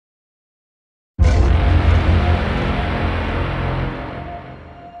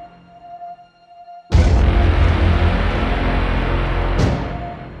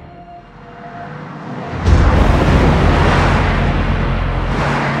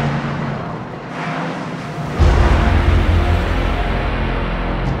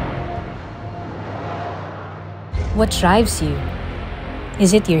What drives you?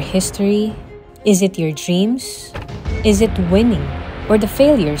 Is it your history? Is it your dreams? Is it winning or the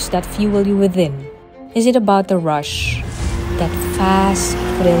failures that fuel you within? Is it about the rush, that fast,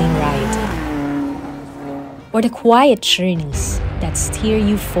 thrilling ride? Or the quiet journeys that steer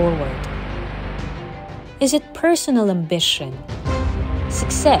you forward? Is it personal ambition,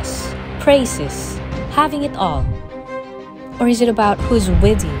 success, praises, having it all? Or is it about who's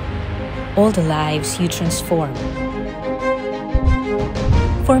with you, all the lives you transform?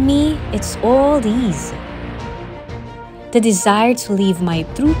 For me, it's all these. The desire to live my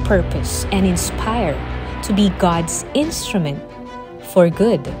true purpose and inspire to be God's instrument for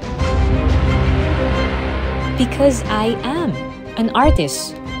good. Because I am an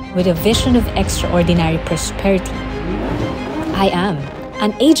artist with a vision of extraordinary prosperity. I am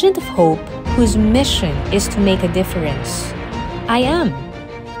an agent of hope whose mission is to make a difference. I am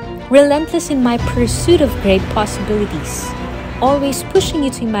relentless in my pursuit of great possibilities, always pushing you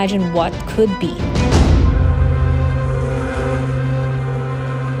to imagine what could be.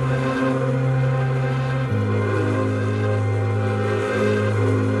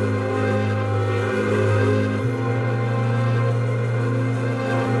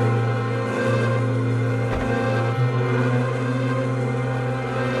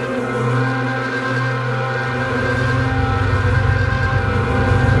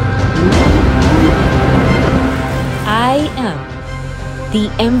 The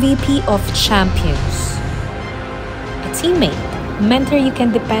MVP of champions, a teammate, mentor you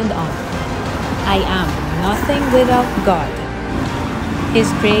can depend on. I am nothing without God, His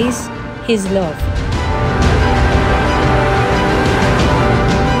grace, His love.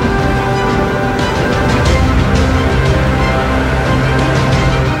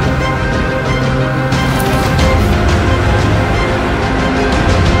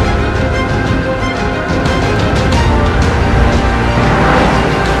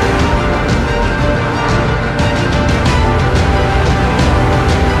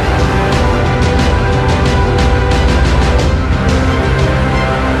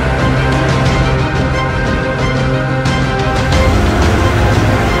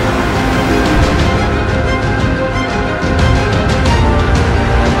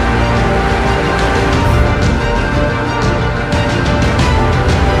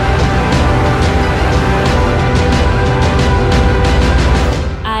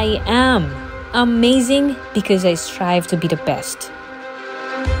 Amazing because I strive to be the best.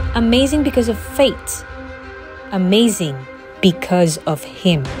 Amazing because of fate. Amazing because of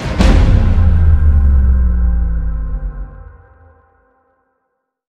Him.